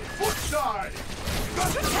star! Foot star!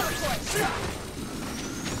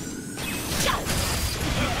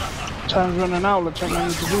 Time's running out. LeChuck might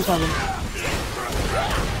need to do something.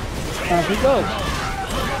 And he does.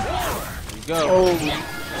 Here we go. Oh.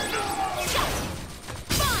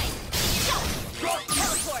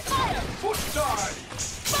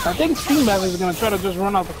 I think Steam Battle is going to try to just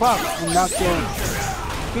run out the clock and knock your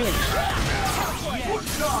Phoenix.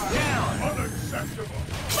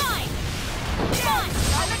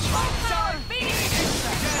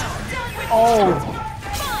 Oh.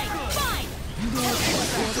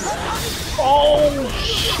 Oh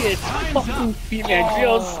shit! Fucking Phoenix,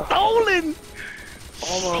 yo, stolen!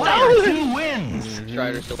 Player 2 wins!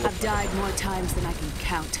 I've died more times than I can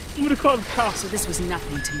count. You would have called cops. So this was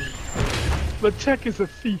nothing to me. LeChuck is a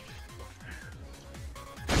thief.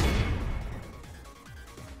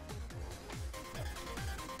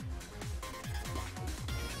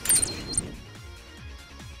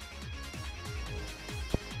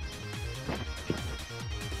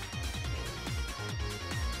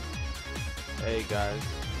 Hey guys.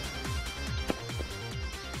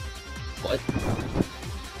 What?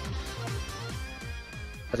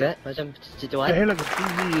 What's that? Macam cerita I what? hear like a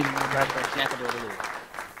TV in the background. Kenapa dulu?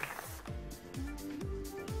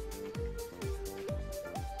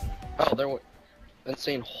 Oh, there were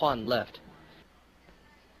insane Juan left.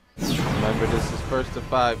 Remember, this is first to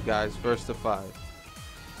 5, guys. First to 5.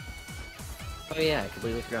 Oh yeah, I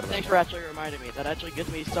completely forgot about Thanks that. for actually reminding me. That actually gives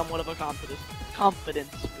me somewhat of a confidence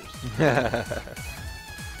boost. Let's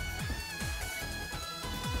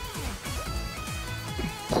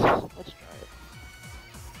try it.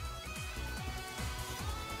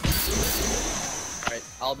 Alright,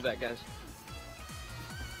 I'll be back, guys.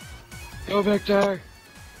 Go, Victor!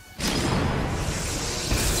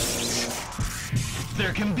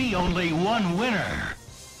 There can be only one winner.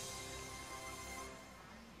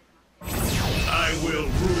 I will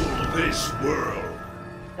rule this world.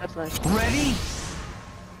 That's nice. Ready?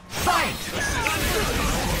 Fight!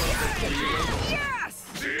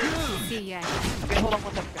 See ya. Okay, hold on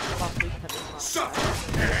one second. Hold on, please. Suffer!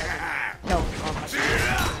 No,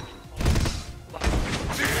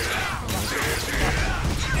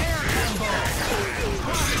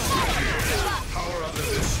 Power of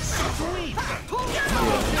this. Sweet! Good!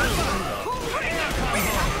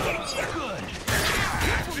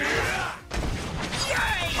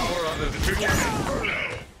 Power of the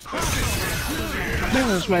I think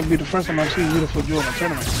this might be the first time I've seen Beautiful Joe in a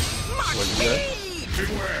tournament. What's that?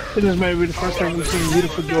 I think this might be the first time we've seen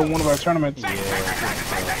Beautiful Joe in one of our tournaments.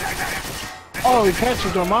 Oh, he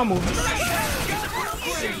catches Dormammu.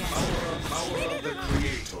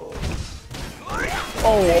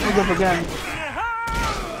 Oh, opens up again.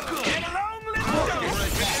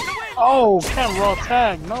 Oh, can't raw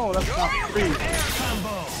tag. No, that's not free.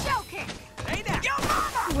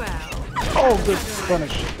 Oh, good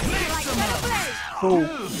punish. Cool.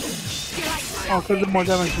 Oh, could do more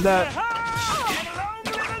damage to that.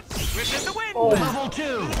 Oh.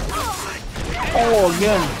 Oh,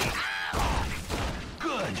 again.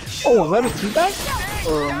 Oh, is that a teabag?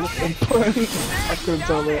 Or I couldn't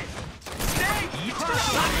tell that.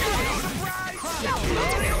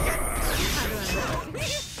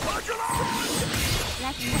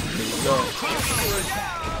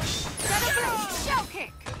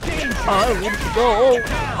 Alright, where did you go?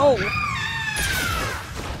 Oh!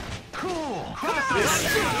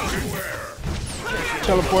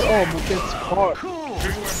 Teleport. Oh, but it's hard.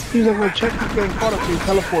 He's like, well, check he's getting caught up, so he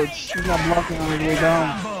teleports. He's not blocking on his way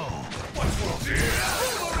down.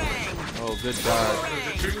 Oh, good dodge.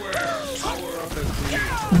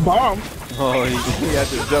 Bomb? Oh, he had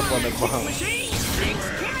to jump on the bomb.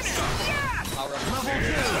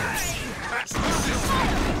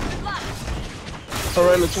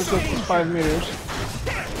 Alright, let's check this 5 meters.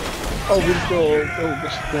 Oh, we go. Oh,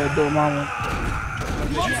 this is the Dormammu.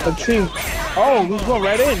 Let's see. Oh, he's going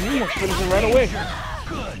right in. He must finish it right away.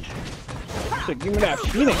 So give me that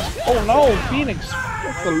Phoenix. Oh no, Phoenix.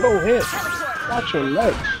 That's a low hit. Watch your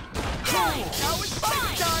legs.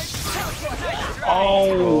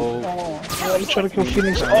 Oh, I'm trying to kill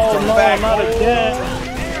Phoenix. Oh no, not again.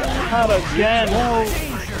 Not again. No.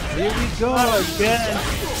 Here we go. Not again.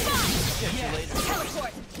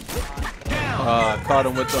 Caught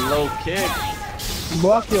him with the low kick.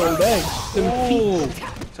 Block your legs. Ooh.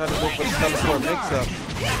 Trying to go for the teleport mix-up.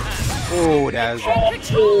 Oh, that's it.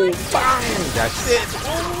 Oh, bang. That's it.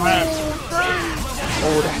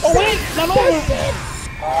 Oh wait, not over.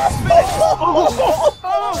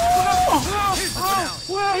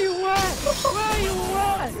 Where you at? Where you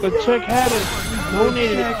at? The chick had it.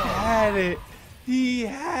 Donated it. Had it. He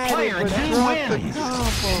had it, but dropped the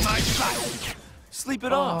combo. Sleep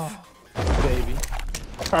it off. Baby.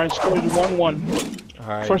 Alright, score is 1-1.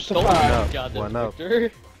 Alright. First to Don't five. got this, One up.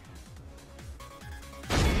 Victor.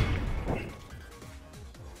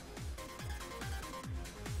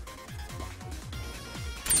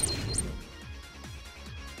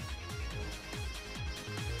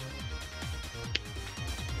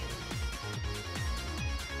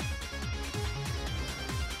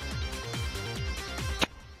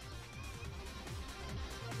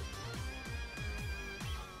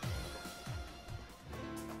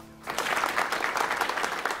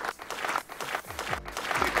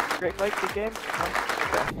 Great like the game?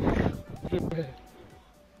 Okay.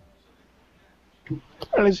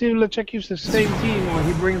 Alright, let's see if LeCheck uses the same team when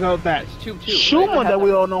he brings out that 2-2. Shuma that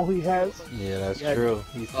we all know he has. Yeah, that's true.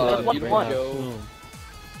 He's you still bring won. out Zoom.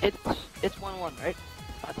 It's 1-1, right?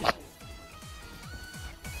 Not 2-2.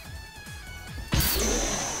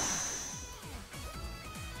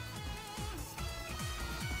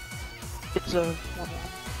 It's a 1-1.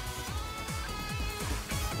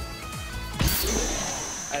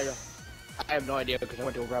 I have no idea because I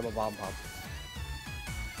went to go grab a bomb pump.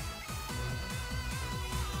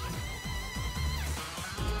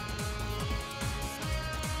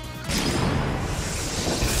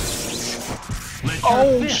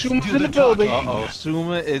 Oh, Shuma's in the building. Uh-oh,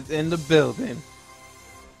 Suma is in the building.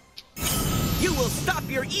 You will stop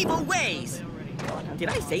your evil ways. Did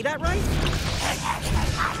I say that right?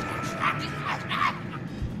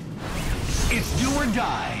 It's do or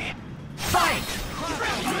die. Fight!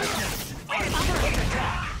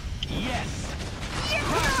 Yes.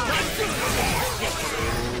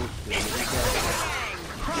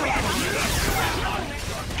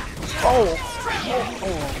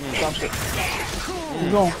 Drop it. Here we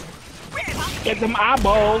go. Get them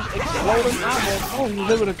eyeballs. Explode them eyeballs. Oh, he was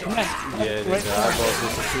able to connect. Yeah, the eyeballs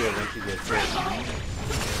disappear once you get hit.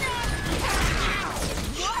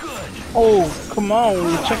 Oh, come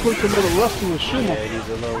on. Check looks a little rusty with Shuma. Yeah, he's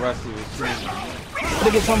a little rusty with Suma.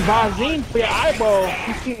 Gotta get some Visine for your eyeball.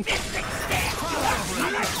 People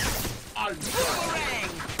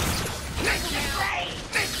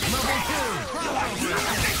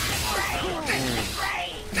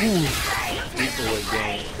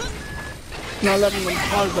game. Not letting them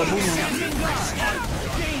charge that boomerang.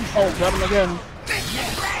 Oh, got him again.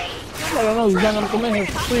 I don't know, he's not gonna come in here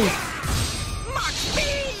for free.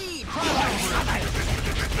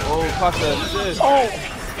 Oh, Pasha, assist. Oh!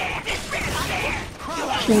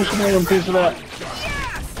 She was making a piece of that.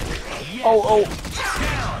 Oh.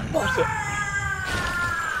 Watch it.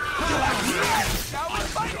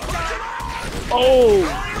 Oh!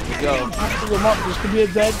 Go. Pick him up. This could be a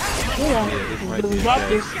dead. Yeah, this might be he dropped dead.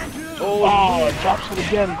 this. Oh, it drops it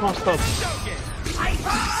again. Cost up.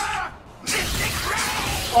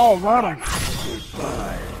 Oh, got him.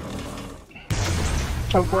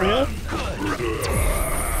 Time for him.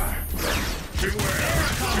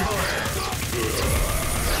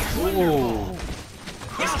 Ooh.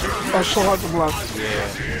 That's so hard to block.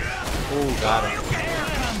 Yeah. Ooh, got him.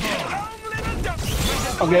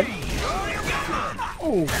 Again.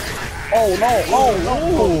 Oh. Oh, no.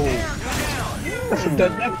 Oh. That's a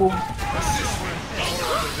dead nipple.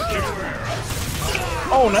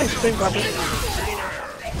 Oh, nice thing, got it.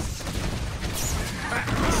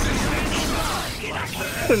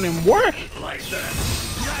 That didn't even work. I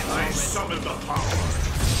summon the power.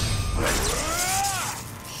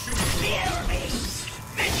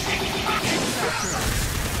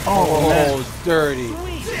 Oh, man. Dirty.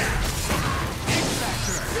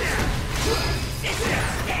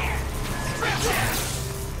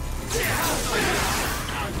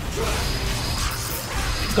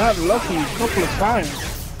 Got lucky a couple of times.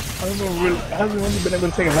 I haven't really been able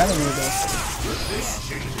to take advantage of that.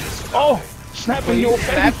 Oh! Snapping your face!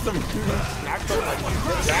 Snapped him.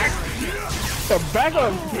 The back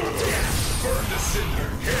of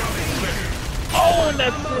Oh, and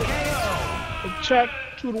that's it. Check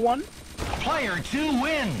 2-1. Player 2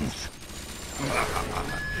 wins.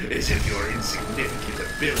 As if your insignificant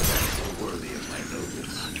abilities were worthy of my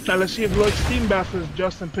notice. Now let's see if Lloyd's team baffles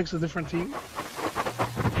Justin picks a different team.